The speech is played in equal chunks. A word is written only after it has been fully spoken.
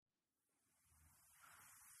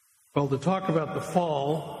Well, to talk about the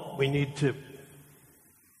fall, we need to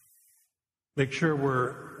make sure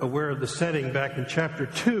we're aware of the setting back in chapter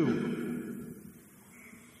 2.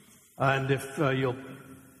 And if you'll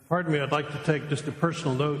pardon me, I'd like to take just a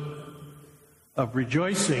personal note of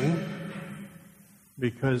rejoicing,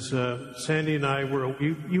 because Sandy and I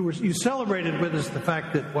you celebrated with us the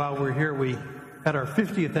fact that while we're here we had our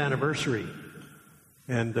 50th anniversary,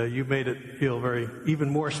 and you made it feel even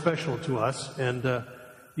more special to us. And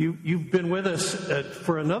you've been with us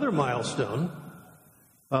for another milestone.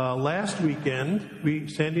 Last weekend,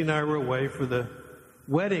 Sandy and I were away for the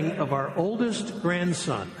wedding of our oldest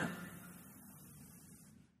grandson.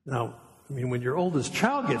 Now, I mean, when your oldest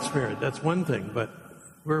child gets married, that's one thing, but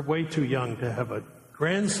we're way too young to have a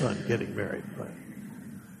grandson getting married.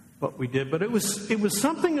 But we did. But it was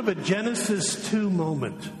something of a Genesis 2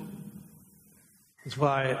 moment. That's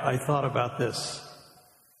why I thought about this.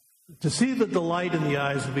 To see the delight in the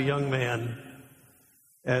eyes of a young man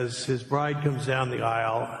as his bride comes down the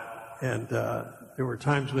aisle, and there were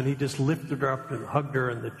times when he just lifted her up and hugged her,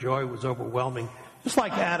 and the joy was overwhelming. Just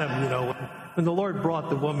like Adam, when the Lord brought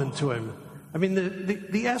the woman to him. I mean,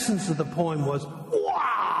 the essence of the poem was,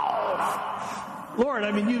 wow! Lord,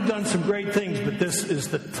 I mean, you've done some great things, but this is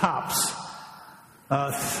the tops.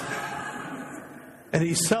 And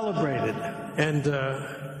he celebrated. And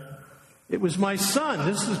it was my son.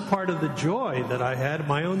 This is part of the joy that I had.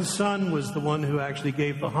 My own son was the one who actually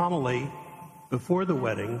gave the homily before the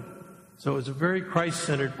wedding. So it was a very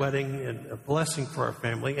Christ-centered wedding and a blessing for our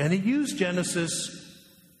family. And he used Genesis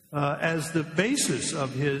as the basis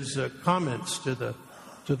of his comments to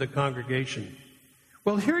the congregation.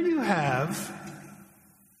 Well, here you have,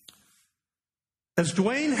 as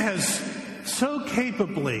Dwayne has so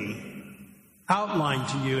capably outlined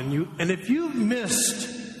to you, and if you've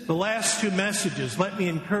missed the last two messages, let me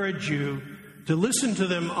encourage you to listen to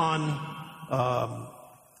them on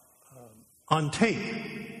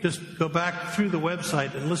tape. Just go back through the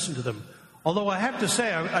website and listen to them. Although I have to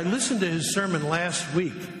say, I listened to his sermon last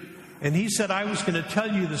week, and he said I was going to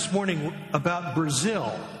tell you this morning about Brazil. I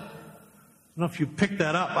don't know if you picked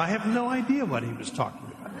that up. I have no idea what he was talking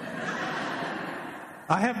about.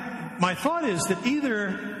 My thought is that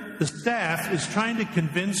either the staff is trying to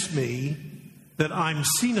convince me that I'm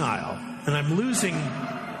senile and I'm losing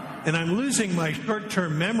my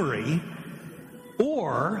short-term memory,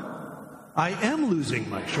 or I am losing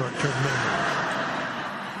my short-term memory.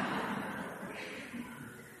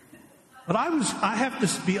 But I have to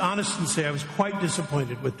be honest and say I was quite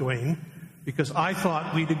disappointed with Dwayne, because I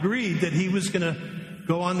thought we'd agreed that he was going to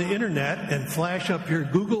go on the internet and flash up your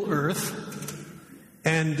Google Earth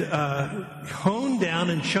and hone down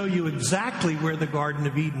and show you exactly where the Garden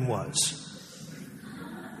of Eden was.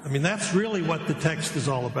 I mean, that's really what the text is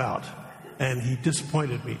all about. And he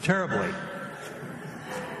disappointed me terribly.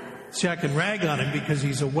 See, I can rag on him because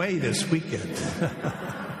he's away this weekend.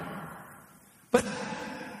 But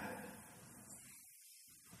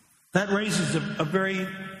that raises a very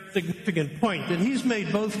significant point that he's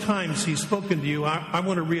made both times he's spoken to you. I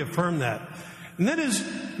want to reaffirm that. And that is,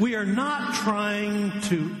 we are not trying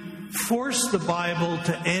to force the Bible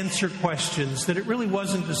to answer questions that it really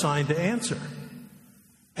wasn't designed to answer.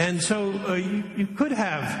 And so you could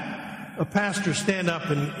have a pastor stand up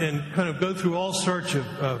and kind of go through all sorts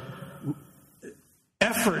of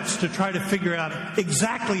efforts to try to figure out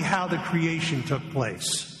exactly how the creation took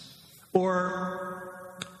place, or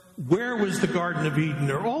where was the Garden of Eden,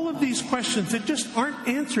 or all of these questions that just aren't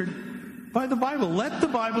answered by the Bible. Let the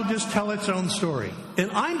Bible just tell its own story. And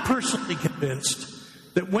I'm personally convinced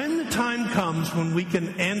that when the time comes when we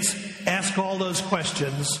can ask all those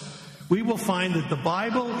questions, we will find that the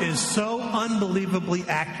Bible is so unbelievably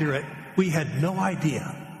accurate, we had no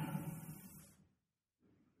idea.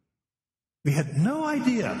 We had no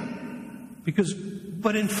idea.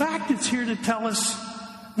 But in fact, it's here to tell us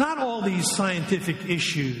not all these scientific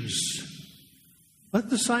issues. Let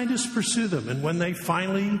the scientists pursue them, and when they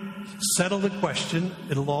finally settle the question,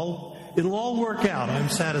 it'll all work out. I'm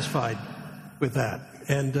satisfied with that.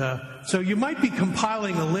 And so you might be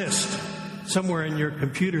compiling a list somewhere in your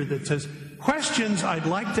computer that says, questions I'd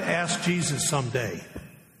like to ask Jesus someday.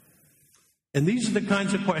 And these are the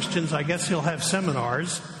kinds of questions, I guess he'll have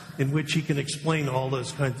seminars in which he can explain all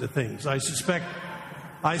those kinds of things. I suspect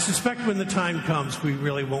when the time comes, we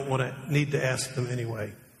really won't need to ask them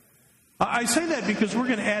anyway. I say that because we're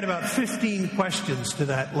going to add about 15 questions to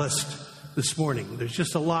that list this morning. There's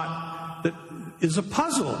just a lot that is a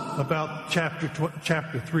puzzle about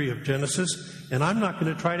chapter 3 of Genesis, and I'm not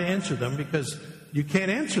going to try to answer them because you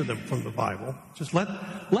can't answer them from the Bible. Just let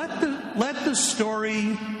the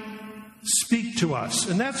story speak to us.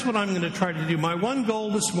 And that's what I'm going to try to do. My one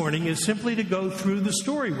goal this morning is simply to go through the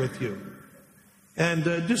story with you and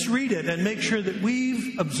just read it and make sure that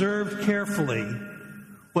we've observed carefully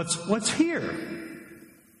what's here,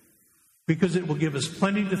 because it will give us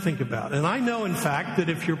plenty to think about. And I know, in fact, that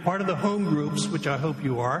if you're part of the home groups, which I hope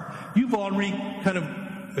you are, you've already kind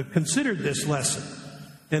of considered this lesson.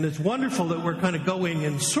 And it's wonderful that we're kind of going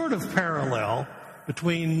in sort of parallel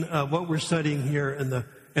between what we're studying here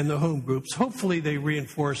and the home groups. Hopefully they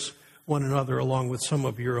reinforce one another along with some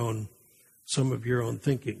of your own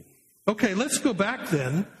thinking. Okay, let's go back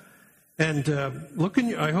then and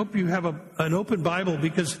I hope you have an open Bible,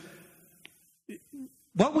 because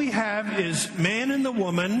what we have is man and the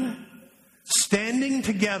woman standing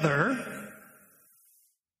together,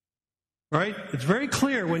 right? It's very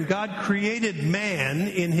clear when God created man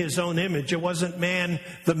in his own image, it wasn't man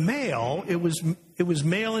the male, it was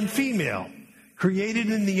male and female,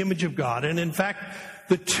 created in the image of God. And in fact,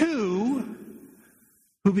 the two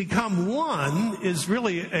who become one is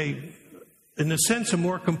really in a sense, a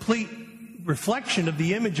more complete reflection of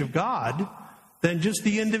the image of God than just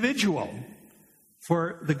the individual.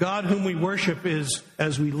 For the God whom we worship is,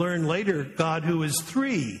 as we learn later, God who is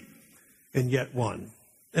three and yet one.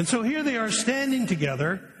 And so here they are standing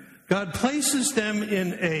together. God places them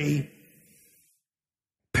in a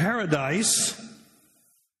paradise.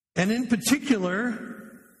 And in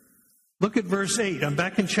particular, look at verse 8. I'm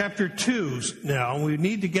back in chapter 2 now. We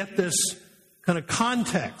need to get this kind of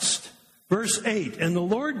context. Verse 8, and the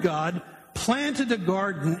Lord God planted a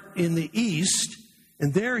garden in the east,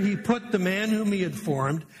 and there he put the man whom he had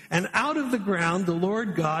formed, and out of the ground the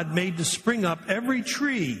Lord God made to spring up every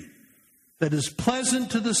tree that is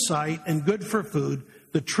pleasant to the sight and good for food,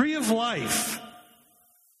 the tree of life.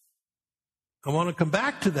 I want to come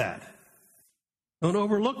back to that. Don't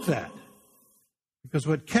overlook that. Because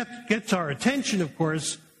what gets our attention, of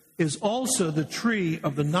course, is also the tree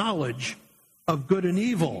of the knowledge of good and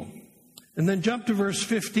evil. And then jump to verse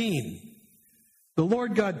 15. The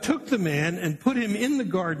Lord God took the man and put him in the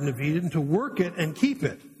Garden of Eden to work it and keep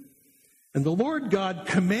it. And the Lord God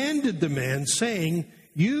commanded the man, saying,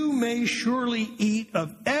 you may surely eat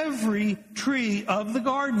of every tree of the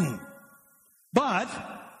garden, but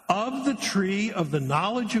of the tree of the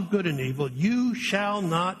knowledge of good and evil you shall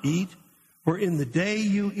not eat, for in the day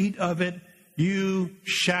you eat of it, you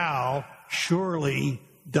shall surely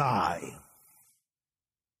die.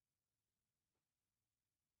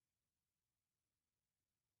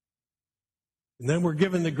 And then we're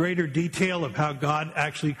given the greater detail of how God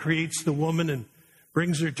actually creates the woman and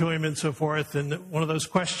brings her to him and so forth. And one of those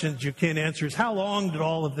questions you can't answer is how long did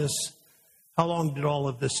all of this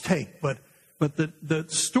take? But the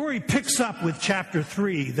story picks up with chapter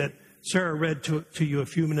 3 that Sarah read to you a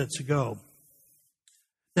few minutes ago.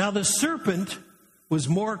 Now the serpent was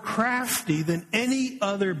more crafty than any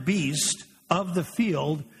other beast of the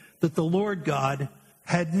field that the Lord God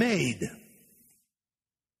had made.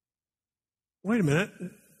 Wait a minute.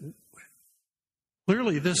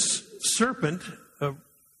 Clearly, this serpent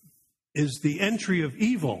is the entry of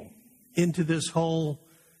evil into this whole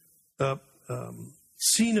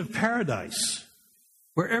scene of paradise,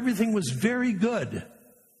 where everything was very good.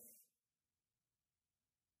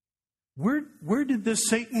 Where did this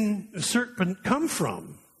serpent come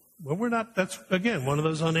from? Well, that's, again, one of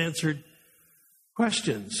those unanswered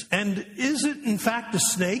questions. And is it, in fact, a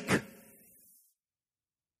snake?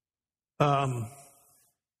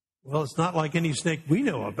 Well, it's not like any snake we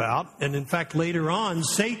know about. And in fact, later on,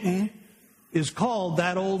 Satan is called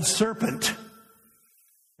that old serpent.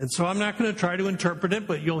 And so I'm not going to try to interpret it,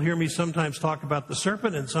 but you'll hear me sometimes talk about the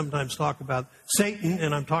serpent and sometimes talk about Satan,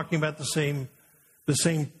 and I'm talking about the same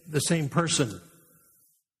person.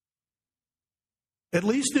 At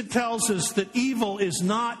least it tells us that evil is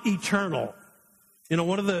not eternal. You know,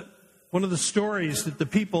 one of the stories that the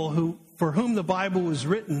people for whom the Bible was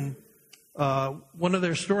written, one of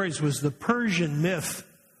their stories was the Persian myth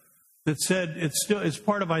that said it's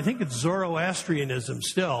part of, I think it's Zoroastrianism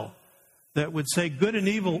still, that would say good and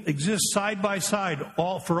evil exist side by side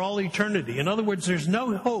for all eternity. In other words, there's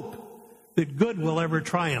no hope that good will ever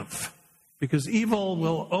triumph, because evil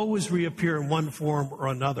will always reappear in one form or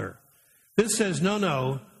another. This says,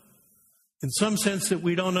 no, in some sense that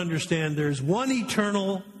we don't understand, there's one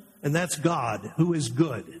eternal, and that's God, who is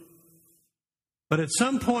good. But at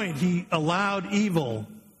some point, he allowed evil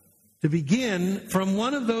to begin from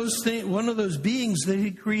one of those beings that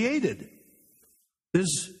he created.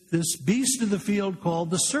 This beast of the field called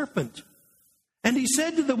the serpent. And he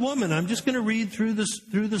said to the woman, I'm just going to read through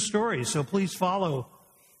the story, so please follow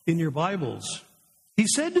in your Bibles. He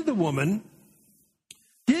said to the woman,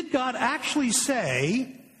 Did God actually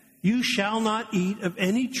say, you shall not eat of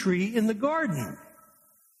any tree in the garden?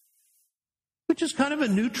 Which is kind of a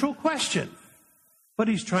neutral question. But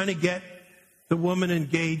he's trying to get the woman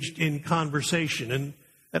engaged in conversation. And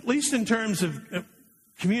at least in terms of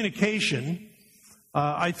communication,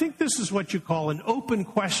 I think this is what you call an open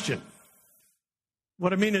question.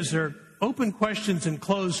 What I mean is there are open questions and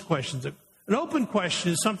closed questions. An open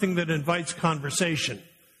question is something that invites conversation.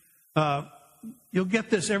 You'll get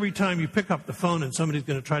this every time you pick up the phone and somebody's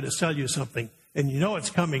going to try to sell you something, and you know it's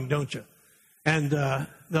coming, don't you? And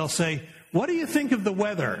they'll say, what do you think of the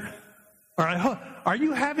weather? Or are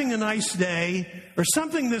you having a nice day? Or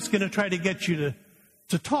something that's going to try to get you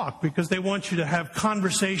to talk, because they want you to have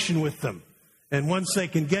conversation with them. And once they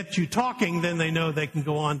can get you talking, then they know they can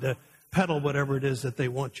go on to peddle whatever it is that they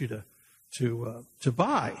want you to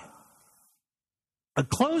buy. A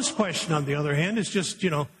closed question, on the other hand, is just,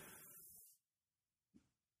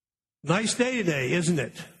 nice day today, isn't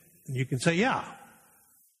it? And you can say, yeah.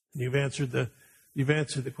 And you've answered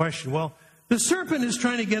the question. Well, the serpent is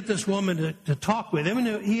trying to get this woman to talk with him,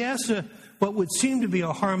 and he asks what would seem to be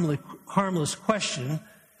a harmless question.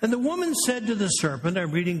 And the woman said to the serpent,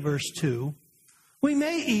 I'm reading verse 2, we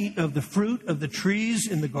may eat of the fruit of the trees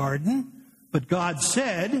in the garden, but God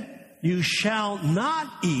said, you shall not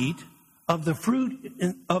eat of the fruit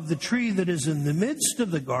of the tree that is in the midst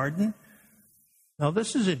of the garden. Now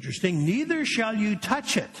this is interesting. Neither shall you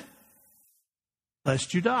touch it,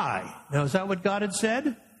 lest you die. Now is that what God had said?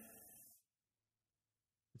 Let's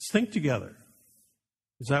think together.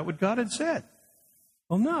 Is that what God had said?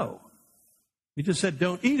 Well, no. He just said,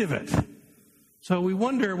 don't eat of it. So we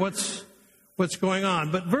wonder what's going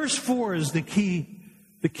on. But verse 4 is the key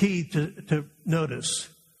to notice.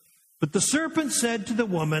 But the serpent said to the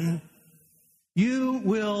woman, you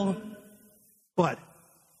will, what?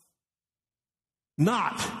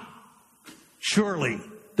 Not surely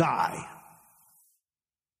die.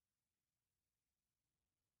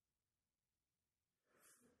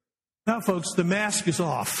 Now, folks, the mask is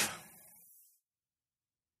off.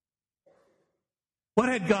 What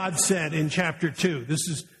had God said in chapter 2? This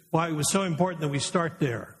is why it was so important that we start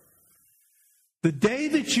there. The day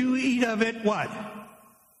that you eat of it, what?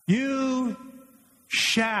 You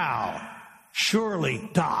shall surely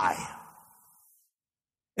die.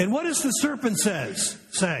 And what does the serpent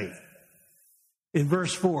say in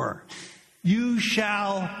verse 4? You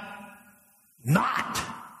shall not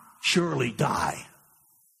surely die.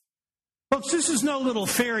 Folks, this is no little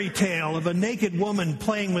fairy tale of a naked woman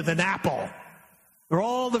playing with an apple. There are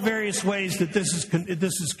all the various ways that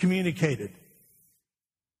this is communicated.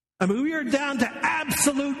 I mean, we are down to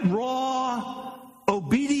absolute raw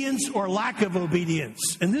obedience or lack of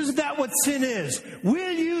obedience. And isn't that what sin is?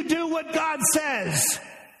 Will you do what God says?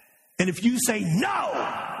 And if you say no,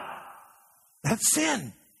 that's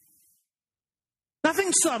sin.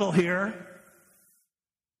 Nothing subtle here.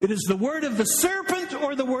 It is the word of the serpent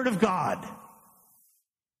or the word of God.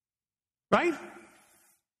 Right?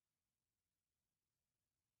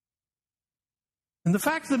 And the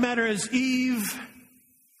fact of the matter is, Eve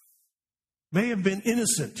may have been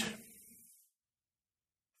innocent,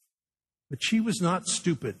 but she was not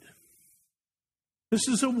stupid. This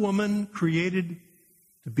is a woman created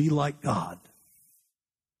to be like God.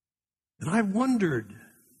 And I wondered,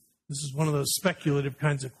 this is one of those speculative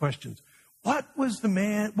kinds of questions, what were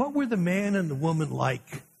the man and the woman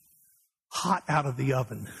like, hot out of the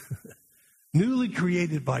oven, newly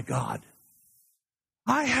created by God?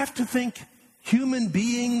 I have to think human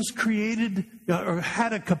beings created or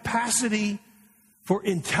had a capacity for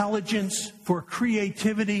intelligence, for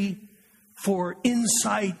creativity, for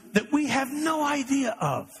insight that we have no idea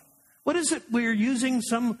of. What is it? We're using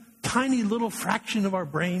some tiny little fraction of our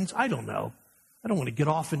brains? I don't know. I don't want to get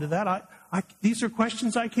off into that. These are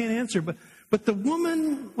questions I can't answer. But the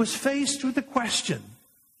woman was faced with a question.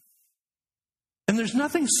 And there's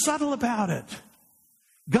nothing subtle about it.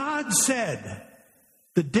 God said,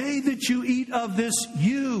 the day that you eat of this,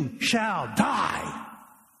 you shall die.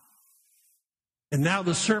 And now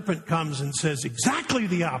the serpent comes and says exactly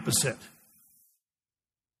the opposite.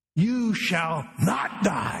 You shall not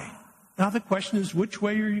die. Now the question is, which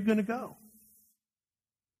way are you going to go?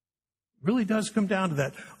 It really does come down to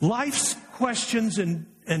that. Life's questions and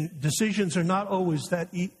decisions are not always that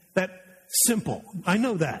simple. I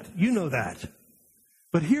know that. You know that.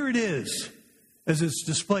 But here it is, as it's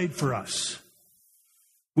displayed for us.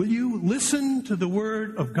 Will you listen to the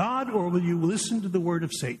word of God, or will you listen to the word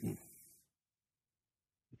of Satan?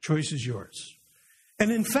 The choice is yours.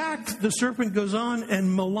 And in fact, the serpent goes on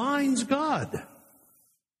and maligns God.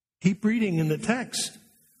 Keep reading in the text.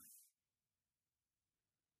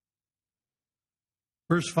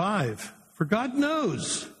 Verse 5, for God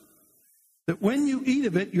knows that when you eat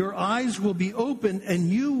of it, your eyes will be opened and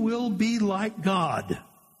you will be like God,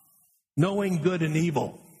 knowing good and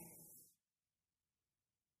evil.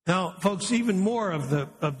 Now, folks, even more of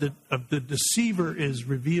the deceiver is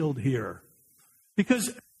revealed here. Because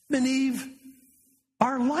Adam and Eve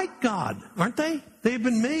are like God, aren't they? They've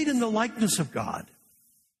been made in the likeness of God.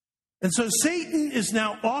 And so Satan is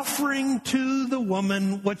now offering to the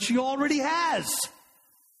woman what she already has.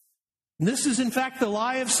 And this is, in fact, the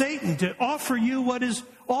lie of Satan, to offer you what is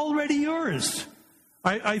already yours.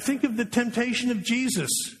 I think of the temptation of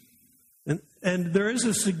Jesus. And there is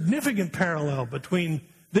a significant parallel between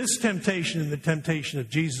this temptation and the temptation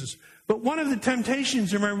of Jesus. But one of the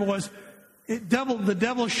temptations, remember, was the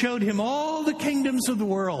devil showed him all the kingdoms of the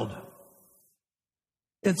world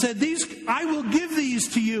and said, I will give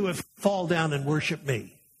these to you if you fall down and worship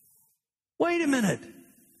me. Wait a minute.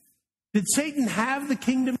 Did Satan have the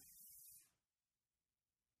kingdom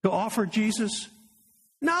to offer Jesus?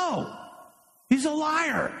 No. He's a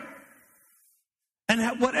liar.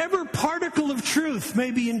 And whatever particle of truth may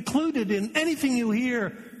be included in anything you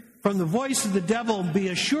hear from the voice of the devil, be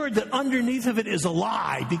assured that underneath of it is a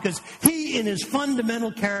lie, because he in his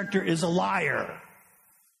fundamental character is a liar.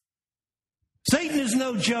 Satan is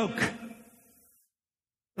no joke.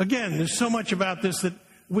 Again, there's so much about this that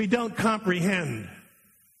we don't comprehend.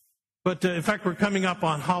 But in fact, we're coming up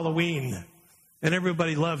on Halloween, and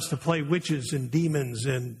everybody loves to play witches and demons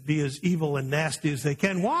and be as evil and nasty as they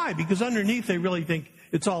can. Why? Because underneath they really think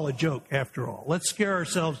it's all a joke after all. Let's scare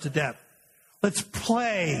ourselves to death. Let's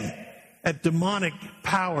play at demonic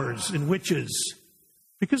powers and witches,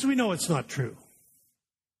 because we know it's not true.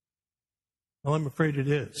 Well, I'm afraid it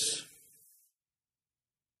is.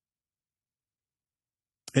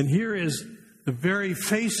 And here is the very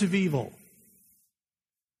face of evil,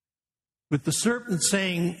 with the serpent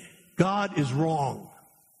saying, God is wrong.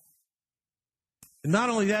 And not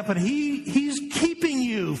only that, but he's keeping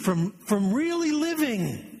you from really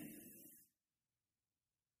living.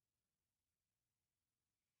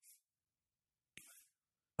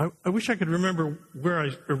 I wish I could remember where I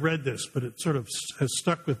read this, but it sort of has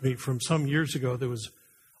stuck with me from some years ago.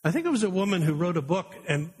 I think it was a woman who wrote a book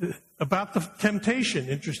about the temptation,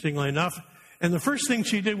 interestingly enough. And the first thing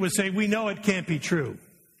she did was say, we know it can't be true.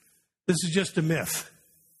 This is just a myth.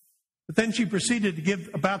 But then she proceeded to give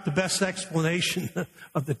about the best explanation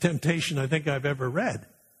of the temptation I think I've ever read.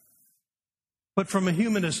 But from a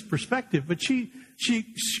humanist perspective. But she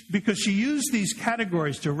because she used these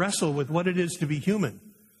categories to wrestle with what it is to be human.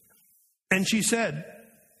 And she said,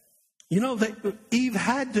 that Eve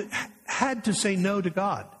had to say no to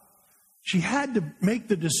God. She had to make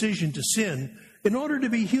the decision to sin in order to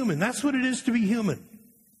be human. That's what it is to be human.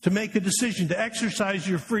 To make a decision, to exercise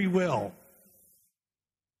your free will.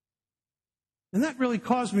 And that really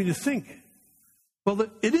caused me to think, well,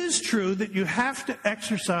 it is true that you have to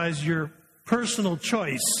exercise your personal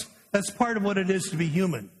choice. That's part of what it is to be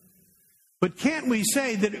human. But can't we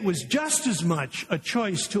say that it was just as much a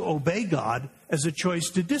choice to obey God as a choice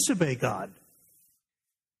to disobey God?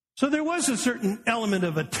 So there was a certain element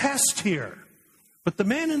of a test here. But the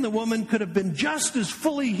man and the woman could have been just as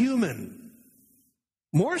fully human.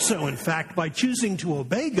 More so, in fact, by choosing to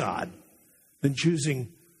obey God than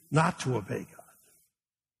choosing not to obey God.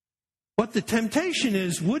 What the temptation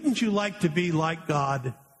is, wouldn't you like to be like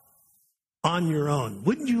God on your own?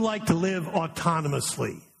 Wouldn't you like to live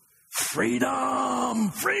autonomously?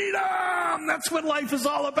 Freedom! Freedom! That's what life is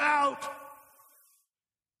all about.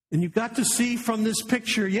 And you've got to see from this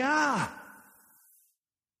picture, yeah.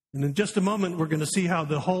 And in just a moment, we're going to see how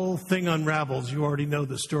the whole thing unravels. You already know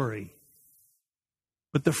the story.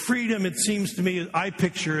 But the freedom, it seems to me, I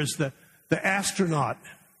picture is the astronaut,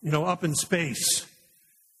 up in space,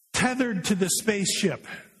 tethered to the spaceship.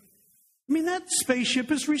 I mean, that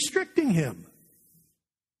spaceship is restricting him.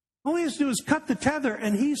 All he has to do is cut the tether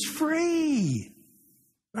and he's free.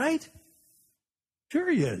 Right?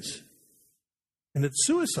 Sure he is. And it's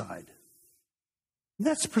suicide. And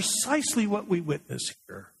that's precisely what we witness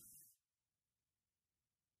here.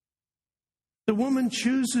 The woman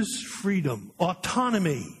chooses freedom,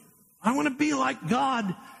 autonomy. I want to be like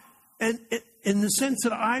God, and in the sense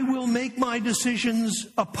that I will make my decisions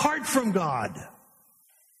apart from God.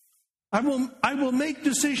 I will make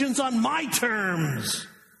decisions on my terms.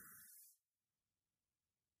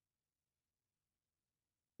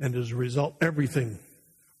 And as a result, everything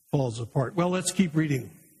falls apart. Well, let's keep reading.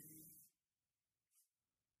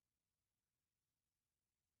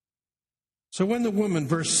 So when the woman,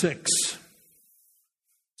 verse 6,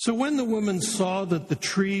 so when the woman saw that the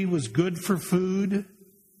tree was good for food,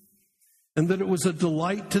 and that it was a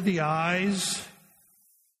delight to the eyes,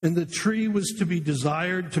 and the tree was to be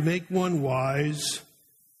desired to make one wise.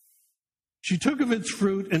 She took of its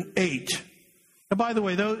fruit and ate. Now, by the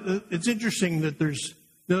way, though, it's interesting that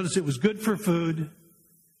notice it was good for food,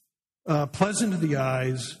 pleasant to the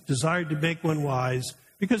eyes, desired to make one wise,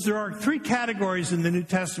 because there are three categories in the New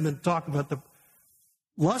Testament that talk about the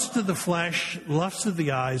lust of the flesh, lust of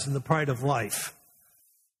the eyes, and the pride of life.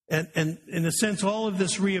 And in a sense, all of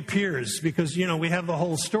this reappears because, we have the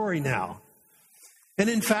whole story now. And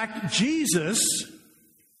in fact, Jesus,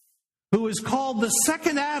 who is called the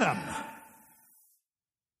second Adam,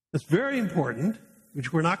 that's very important,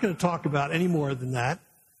 which we're not going to talk about any more than that,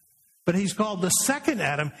 but he's called the second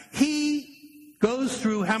Adam. He goes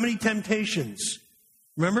through how many temptations?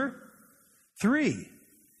 Remember? 3.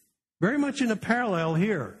 Very much in a parallel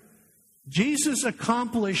here. Jesus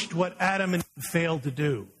accomplished what Adam and Eve failed to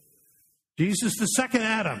do. Jesus, the second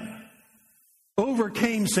Adam,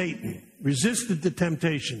 overcame Satan, resisted the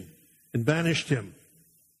temptation, and banished him.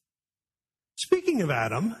 Speaking of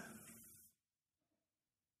Adam,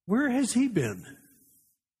 where has he been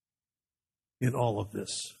in all of this?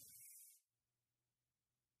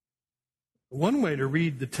 One way to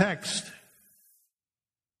read the text,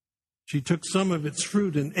 she took some of its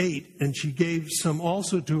fruit and ate, and she gave some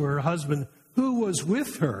also to her husband who was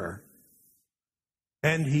with her,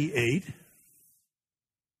 and he ate.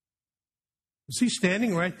 Was he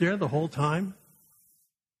standing right there the whole time?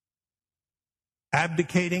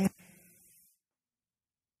 Abdicating,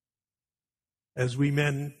 as we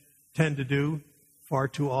men tend to do far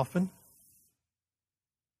too often?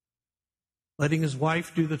 Letting his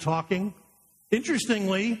wife do the talking?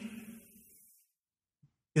 Interestingly,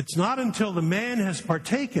 it's not until the man has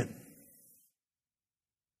partaken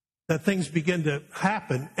that things begin to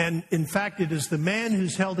happen. And in fact, it is the man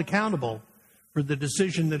who's held accountable for the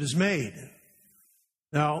decision that is made.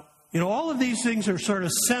 Now, all of these things are sort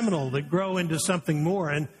of seminal that grow into something more.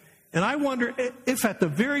 And I wonder if at the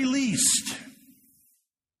very least,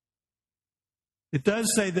 it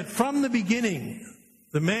does say that from the beginning,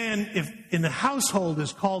 the man in the household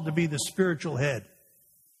is called to be the spiritual head.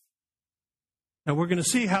 Now, we're going to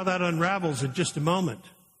see how that unravels in just a moment.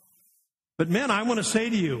 But men, I want to say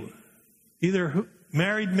to you, either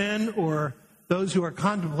married men or those who are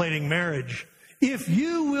contemplating marriage, if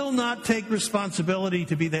you will not take responsibility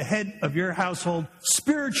to be the head of your household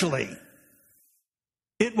spiritually,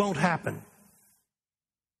 it won't happen.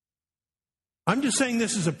 I'm just saying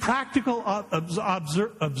this as a practical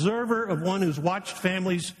observer of one who's watched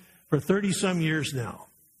families for 30-some years now.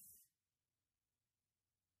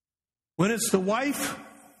 When it's the wife,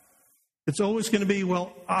 it's always going to be,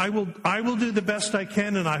 well, I will do the best I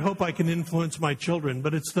can, and I hope I can influence my children.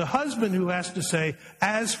 But it's the husband who has to say,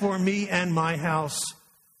 as for me and my house,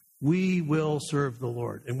 we will serve the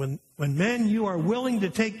Lord. And when men, you are willing to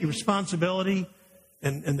take your responsibility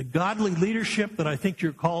and the godly leadership that I think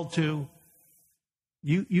you're called to,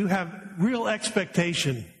 you have real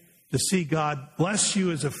expectation to see God bless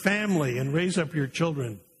you as a family and raise up your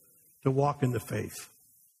children to walk in the faith.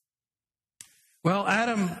 Well,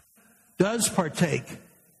 Adam does partake.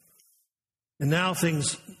 And now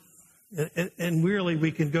things, and really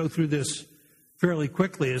we can go through this fairly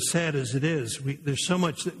quickly, as sad as it is. There's so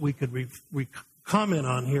much that we could comment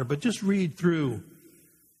on here, but just read through,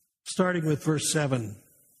 starting with verse 7.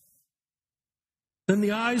 Then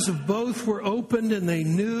the eyes of both were opened, and they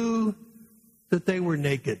knew that they were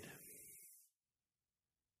naked.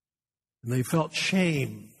 And they felt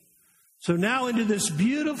shame. So now into this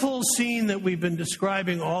beautiful scene that we've been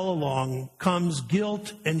describing all along comes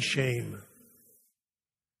guilt and shame.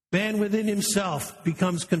 Man within himself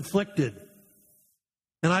becomes conflicted.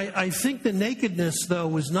 And I think the nakedness, though,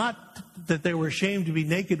 was not that they were ashamed to be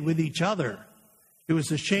naked with each other. It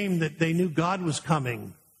was a shame that they knew God was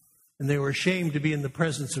coming, and they were ashamed to be in the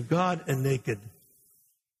presence of God and naked.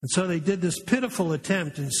 And so they did this pitiful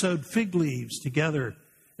attempt and sewed fig leaves together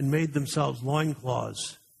and made themselves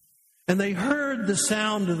loincloths. And they heard the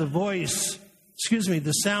sound of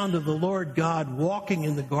the sound of the Lord God walking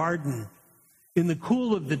in the garden in the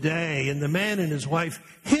cool of the day. And the man and his wife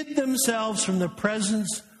hid themselves from the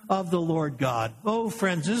presence of the Lord God. Oh,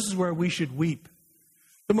 friends, this is where we should weep.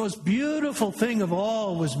 The most beautiful thing of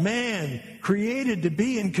all was man created to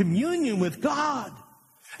be in communion with God.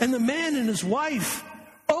 And the man and his wife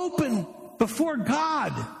open before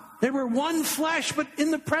God. They were one flesh, but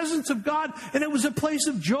in the presence of God, and it was a place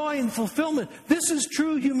of joy and fulfillment. This is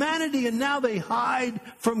true humanity, and now they hide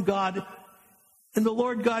from God. And the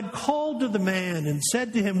Lord God called to the man and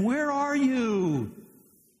said to him, "Where are you?"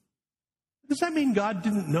 Does that mean God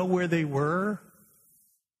didn't know where they were?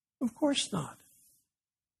 Of course not.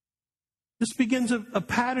 This begins a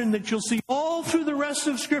pattern that you'll see all through the rest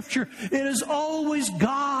of Scripture. It is always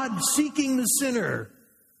God seeking the sinner,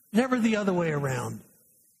 never the other way around.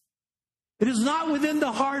 It is not within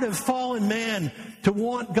the heart of fallen man to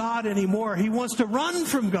want God anymore. He wants to run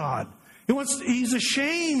from God. He's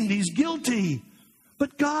ashamed. He's guilty.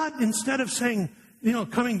 But God, instead of saying,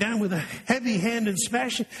 coming down with a heavy hand and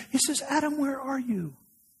smashing, He says, Adam, where are you?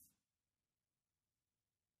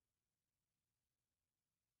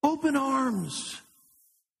 Open arms.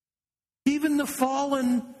 Even the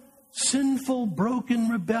fallen, sinful, broken,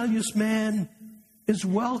 rebellious man is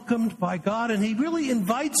welcomed by God, and He really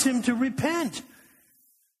invites him to repent.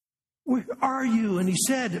 Where are you? And He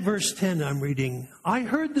said, verse 10, I'm reading, I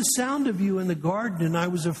heard the sound of you in the garden, and I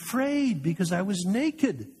was afraid because I was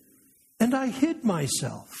naked, and I hid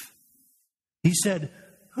myself. He said,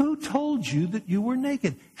 who told you that you were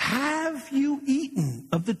naked? Have you eaten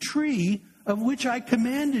of the tree of which I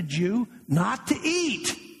commanded you not to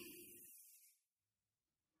eat?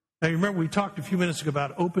 Now, you remember we talked a few minutes ago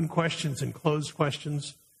about open questions and closed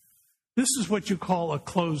questions. This is what you call a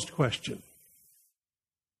closed question.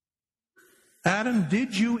 Adam,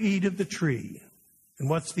 did you eat of the tree? And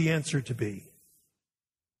what's the answer to be?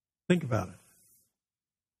 Think about it.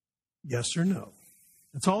 Yes or no.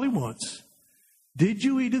 That's all he wants. Did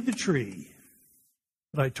you eat of the tree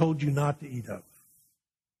that I told you not to eat of?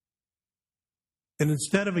 And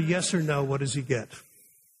instead of a yes or no, what does he get?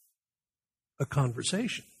 A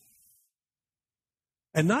conversation.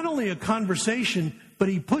 And not only a conversation, but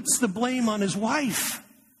he puts the blame on his wife.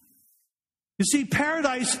 You see,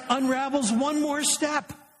 paradise unravels one more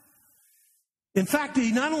step. In fact,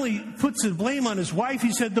 he not only puts the blame on his wife,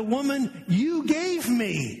 he said, the woman you gave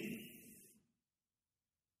me.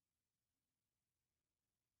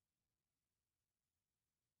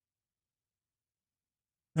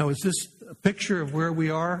 Now, is this a picture of where we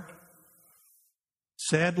are?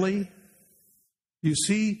 Sadly, you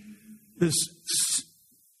see this,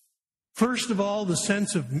 first of all, the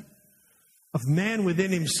sense of man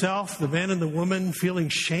within himself, the man and the woman feeling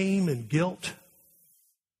shame and guilt.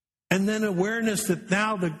 And then awareness that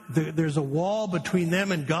now there's a wall between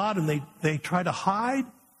them and God, and they try to hide.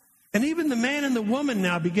 And even the man and the woman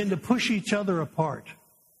now begin to push each other apart.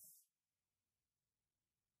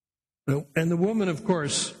 And the woman, of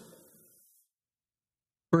course,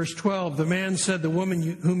 verse 12, the man said, the woman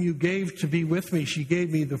whom you gave to be with me, she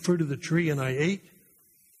gave me the fruit of the tree and I ate.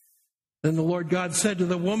 Then the Lord God said to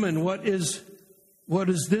the woman, what is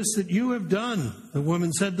this that you have done? The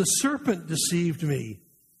woman said, the serpent deceived me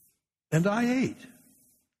and I ate.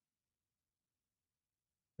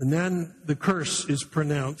 And then the curse is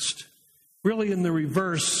pronounced, really in the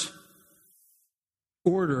reverse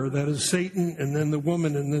order. That is Satan, and then the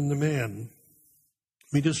woman, and then the man.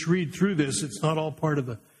 Let me just read through this. It's not all part of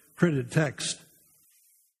the printed text.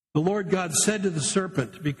 The Lord God said to the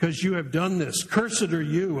serpent, because you have done this, cursed are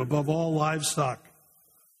you above all livestock.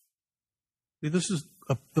 See, this is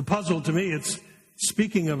the puzzle to me. It's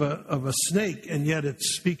speaking of a snake, and yet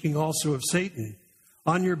it's speaking also of Satan.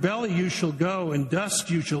 On your belly you shall go, and dust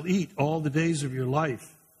you shall eat all the days of your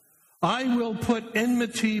life. I will put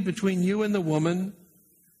enmity between you and the woman,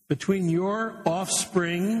 between your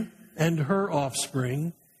offspring and her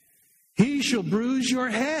offspring. He shall bruise your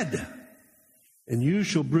head, and you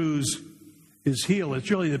shall bruise his heel.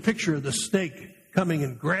 It's really the picture of the snake coming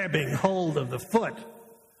and grabbing hold of the foot.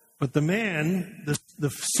 But the man, the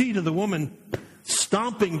seed of the woman,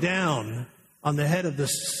 stomping down on the head of the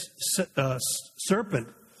serpent.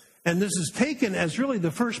 And this is taken as really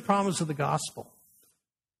the first promise of the gospel.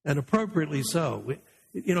 And appropriately so.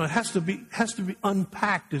 It has to be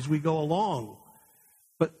unpacked as we go along.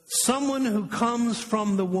 But someone who comes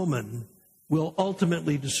from the woman will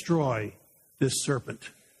ultimately destroy this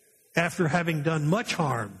serpent after having done much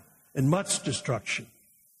harm and much destruction.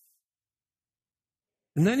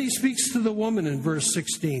 And then he speaks to the woman in verse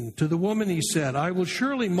 16. To the woman he said, I will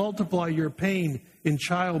surely multiply your pain in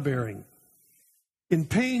childbearing. In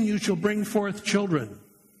pain you shall bring forth children.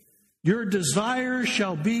 Your desire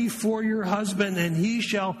shall be for your husband, and he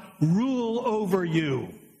shall rule over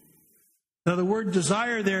you. Now, the word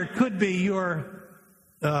desire there could be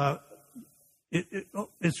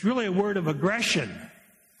it's really a word of aggression.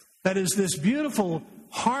 That is, this beautiful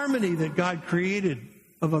harmony that God created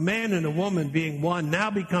of a man and a woman being one now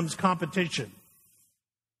becomes competition.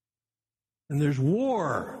 And there's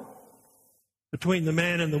war between the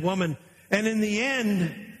man and the woman. And in the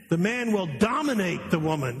end, the man will dominate the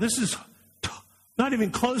woman. This is not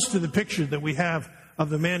even close to the picture that we have of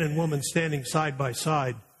the man and woman standing side by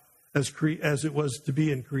side as it was to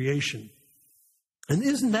be in creation. And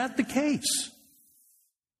isn't that the case?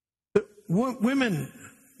 Women,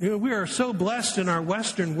 we are so blessed in our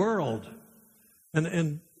Western world.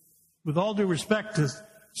 And with all due respect to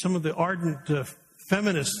some of the ardent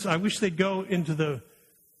feminists, I wish they'd go into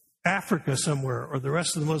Africa somewhere or the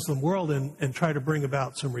rest of the Muslim world and try to bring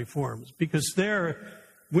about some reforms. Because there,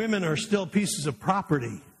 women are still pieces of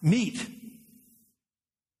property, meat,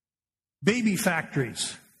 baby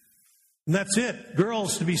factories. And that's it.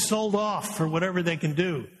 Girls to be sold off for whatever they can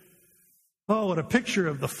do. Oh, what a picture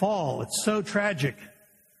of the fall. It's so tragic.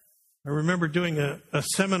 I remember doing a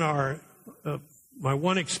seminar, my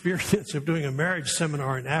one experience of doing a marriage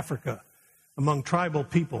seminar in Africa among tribal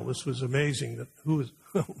people. This was amazing. Who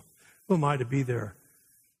am I to be there?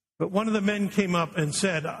 But one of the men came up and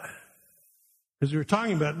said, because we were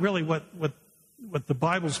talking about really what the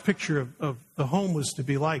Bible's picture of the home was to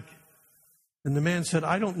be like. And the man said,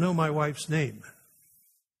 I don't know my wife's name.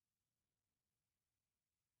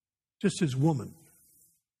 Just his woman.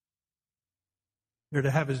 There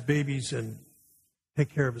to have his babies and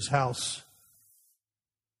take care of his house.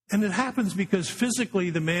 And it happens because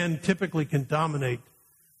physically the man typically can dominate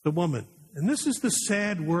the woman. And this is the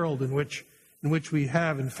sad world in which we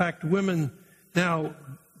have. In fact, women now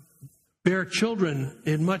bear children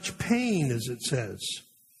in much pain, as it says.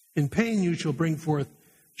 In pain you shall bring forth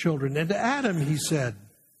children. And to Adam he said,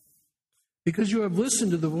 because you have listened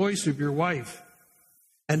to the voice of your wife,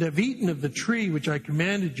 and have eaten of the tree which I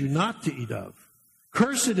commanded you not to eat of.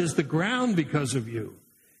 Cursed is the ground because of you.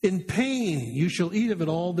 In pain you shall eat of it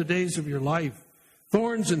all the days of your life.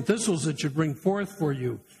 Thorns and thistles it shall bring forth for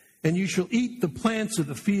you. And you shall eat the plants of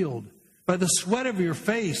the field. By the sweat of your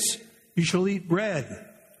face you shall eat bread,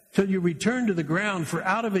 till you return to the ground, for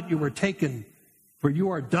out of it you were taken. For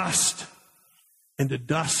you are dust, and to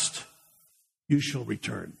dust you shall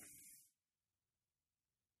return.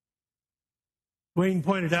 Wayne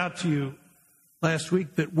pointed out to you last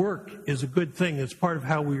week that work is a good thing. It's part of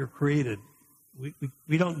how we are created.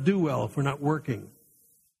 We don't do well if we're not working.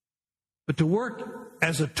 But to work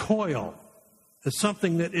as a toil, as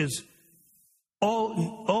something that is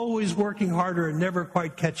always working harder and never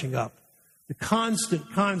quite catching up, the constant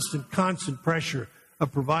pressure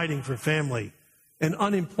of providing for family and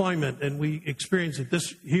unemployment, and we experience it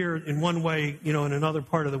this here in one way, in another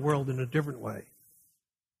part of the world in a different way.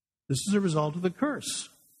 This is a result of the curse.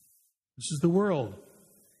 This is the world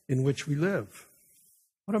in which we live.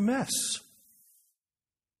 What a mess.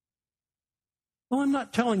 Well, I'm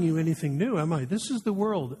not telling you anything new, am I? This is the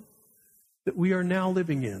world that we are now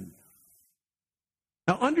living in.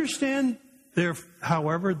 Now, understand there,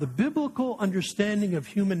 however, the biblical understanding of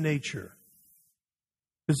human nature,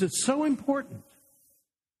 because it's so important.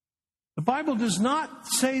 The Bible does not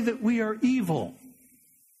say that we are evil.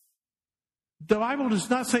 The Bible does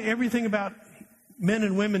not say everything about men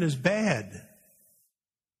and women is bad.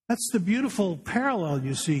 That's the beautiful parallel,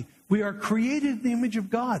 you see. We are created in the image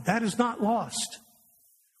of God. That is not lost.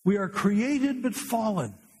 We are created but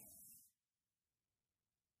fallen.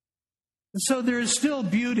 And so there is still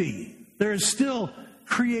beauty. There is still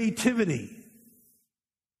creativity.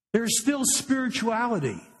 There is still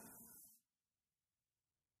spirituality.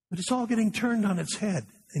 But it's all getting turned on its head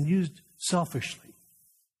and used selfishly.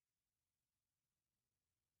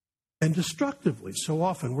 And destructively, so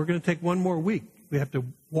often. We're going to take one more week. We have to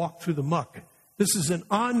walk through the muck. This is an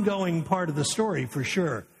ongoing part of the story, for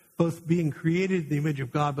sure. Both being created in the image of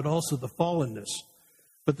God, but also the fallenness.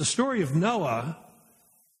 But the story of Noah,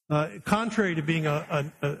 contrary to being,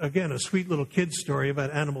 again, a sweet little kid's story about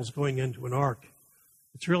animals going into an ark,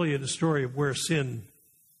 it's really a story of where sin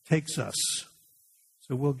takes us.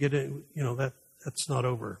 So we'll get in, that's not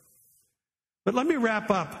over. But let me wrap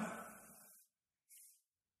up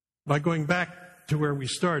by going back to where we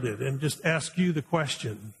started and just ask you the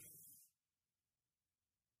question.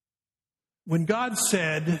 When God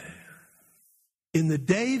said, in the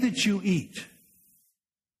day that you eat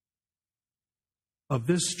of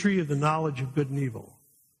this tree of the knowledge of good and evil,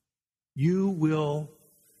 you will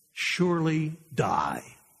surely die.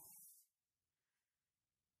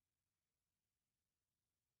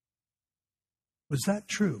 Was that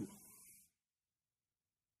true?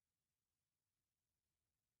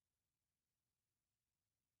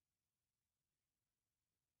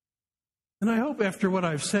 And I hope after what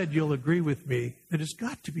I've said, you'll agree with me that it's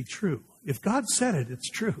got to be true. If God said it, it's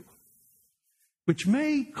true. Which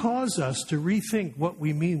may cause us to rethink what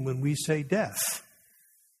we mean when we say death.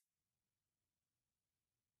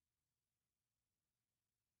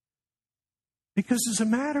 Because as a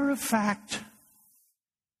matter of fact,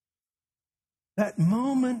 that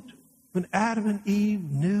moment when Adam and Eve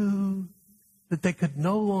knew that they could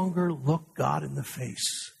no longer look God in the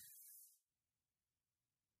face.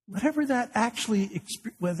 Whatever that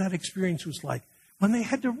experience was like, when they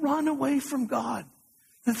had to run away from God,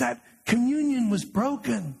 that communion was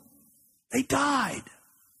broken, they died.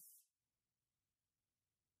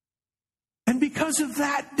 And because of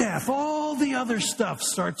that death, all the other stuff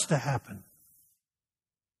starts to happen.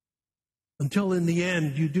 Until in the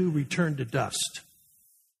end, you do return to dust.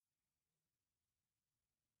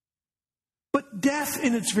 But death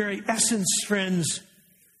in its very essence, friends,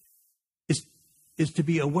 is to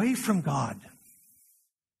be away from God.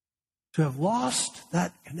 To have lost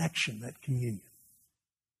that connection, that communion.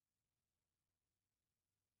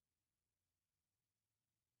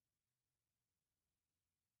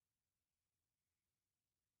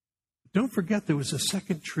 Don't forget there was a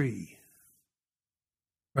second tree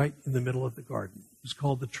right in the middle of the garden. It was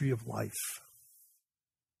called the tree of life.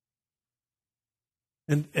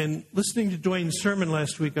 And listening to Dwayne's sermon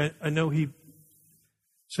last week, I know he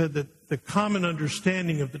said that the common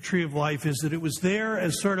understanding of the tree of life is that it was there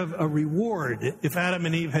as sort of a reward. If Adam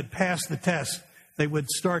and Eve had passed the test, they would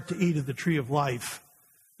start to eat of the tree of life.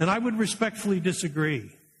 And I would respectfully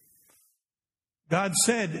disagree. God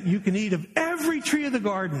said you can eat of every tree of the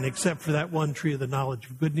garden except for that one tree of the knowledge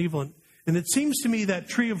of good and evil. And it seems to me that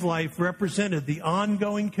tree of life represented the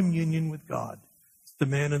ongoing communion with God the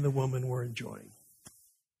man and the woman were enjoying.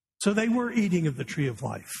 So they were eating of the tree of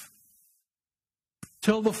life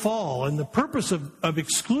till the fall. And the purpose of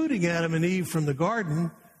excluding Adam and Eve from the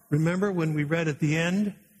garden, remember when we read at the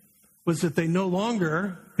end, was that they no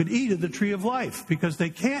longer could eat of the tree of life, because they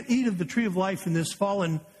can't eat of the tree of life in this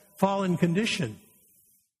fallen condition.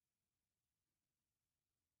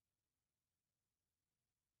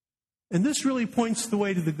 And this really points the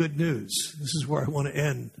way to the good news. This is where I want to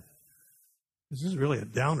end. This is really a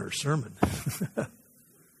downer sermon.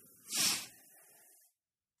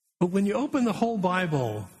 But when you open the whole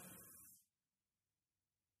Bible,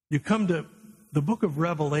 you come to the book of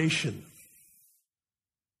Revelation.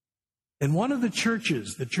 And one of the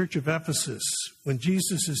churches, the church of Ephesus, when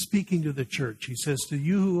Jesus is speaking to the church, he says, "To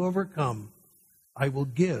you who overcome, I will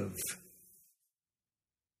give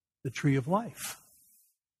the tree of life."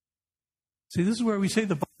 See, this is where we say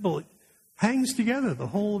the Bible hangs together, the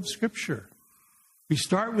whole of Scripture. We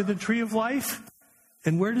start with the tree of life,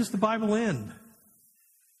 and where does the Bible end?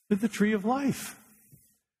 With the tree of life.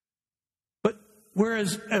 But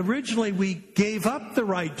whereas originally we gave up the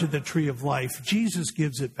right to the tree of life, Jesus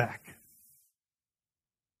gives it back.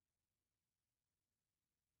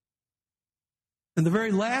 And the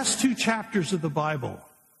very last two chapters of the Bible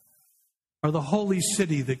are the holy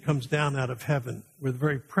city that comes down out of heaven, where the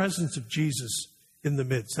very presence of Jesus in the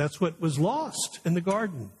midst. That's what was lost in the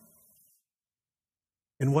garden.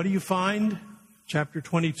 And what do you find? Chapter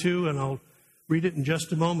 22, and I'll read it in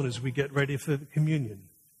just a moment as we get ready for the communion.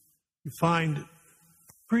 You find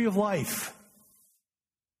tree of life,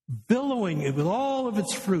 billowing with all of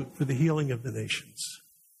its fruit for the healing of the nations.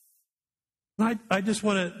 And I just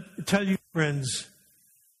want to tell you, friends,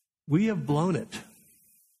 we have blown it.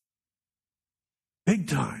 Big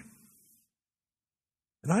time.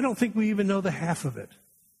 And I don't think we even know the half of it.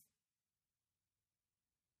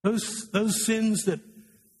 Those sins that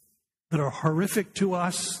are horrific to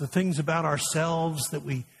us, the things about ourselves that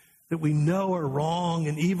we know are wrong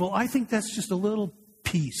and evil, I think that's just a little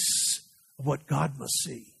piece of what God must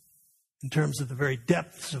see in terms of the very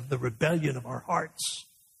depths of the rebellion of our hearts.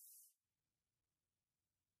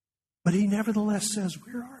 But he nevertheless says,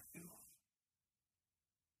 "Where are you?"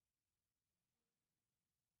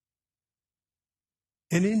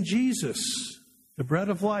 And in Jesus, the bread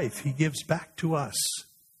of life, he gives back to us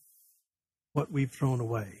what we've thrown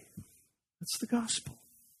away. That's the gospel.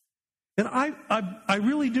 And I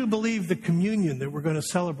really do believe the communion that we're going to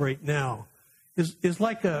celebrate now is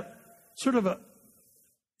like a sort of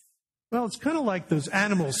it's kind of like those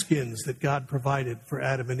animal skins that God provided for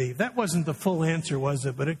Adam and Eve. That wasn't the full answer, was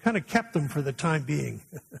it? But it kind of kept them for the time being.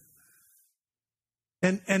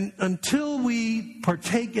 And until we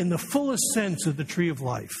partake in the fullest sense of the tree of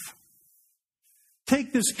life,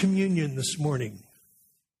 take this communion this morning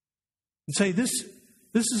and say, this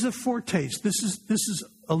is a foretaste. This is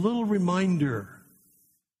a little reminder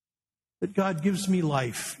that God gives me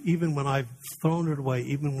life, even when I've thrown it away,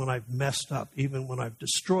 even when I've messed up, even when I've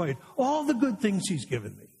destroyed all the good things he's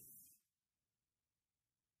given me.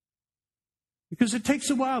 Because it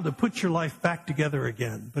takes a while to put your life back together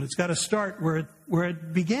again, but it's got to start where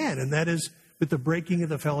it began, and that is with the breaking of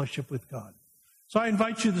the fellowship with God. So I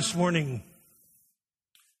invite you this morning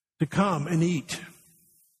to come and eat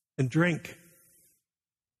and drink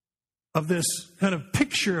of this kind of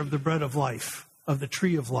picture of the bread of life, of the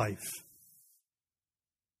tree of life.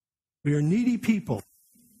 We are needy people,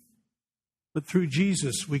 but through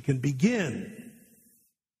Jesus we can begin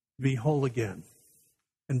to be whole again.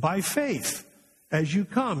 And by faith, as you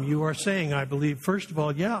come, you are saying, I believe, first of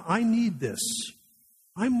all, yeah, I need this.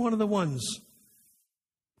 I'm one of the ones.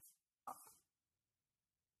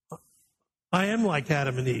 I am like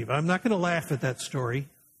Adam and Eve. I'm not going to laugh at that story.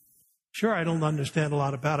 Sure, I don't understand a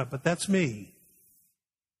lot about it, but that's me.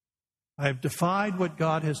 I have defied what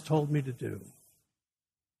God has told me to do.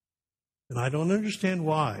 And I don't understand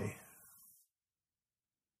why.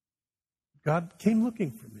 God came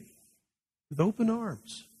looking for me with open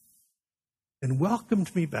arms and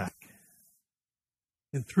welcomed me back.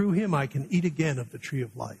 And through him, I can eat again of the tree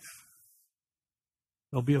of life.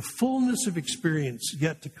 There'll be a fullness of experience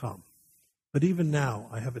yet to come. But even now,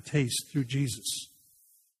 I have a taste through Jesus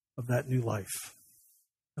of that new life.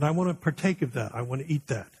 And I want to partake of that. I want to eat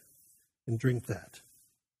that and drink that.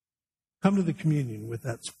 Come to the communion with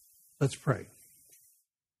that. Let's pray.